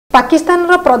पाकिस्तान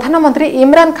प्रधानमंत्री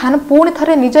इमरान खान पुणी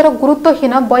थे निजर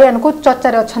गुरुत्वहीन बयान को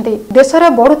चर्चार अच्छा देश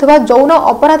में बढ़ुवा यौन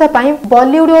अपराध पर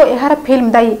बॉलीवुड और यार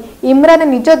फिल्म दायी। इमरान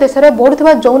निज देश में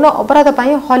बढ़ुवा यौन अपराध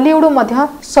पर हॉलीवुड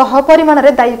सह परिमाण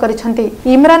में दायी करिसेंती।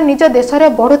 इमरान निज देश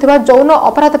में बढ़ुवा यौन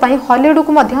अपराध पर हॉलीवुड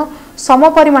को सम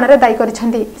परिमाण में दायी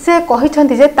करिसेंती। से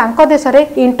कहिसेंती जे तांको देश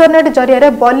में इंटरनेट जरिया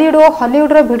बॉलीवुड और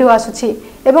हॉलीवुड वीडियो आसुछि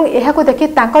एवं एहाको देखि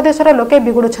तांको देशर लोके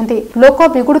बिगुड़ुछंती। लोक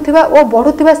बिगुड़ुथिबा और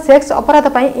बढ़ुथिबा सेक्स अपराध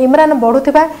पर इमरान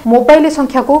बढ़ुथिबा मोबाइल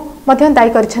संख्या को दायी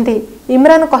करिसेंती।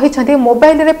 इमरान कहिसेंती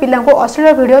मोबाइल रे पिलांको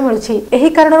अश्लील वीडियो मिलुछि। एही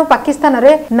कारणनु पाकिस्तान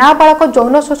रे नाबालक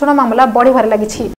यौन शोषण मामला बढ़िबार लागिछि।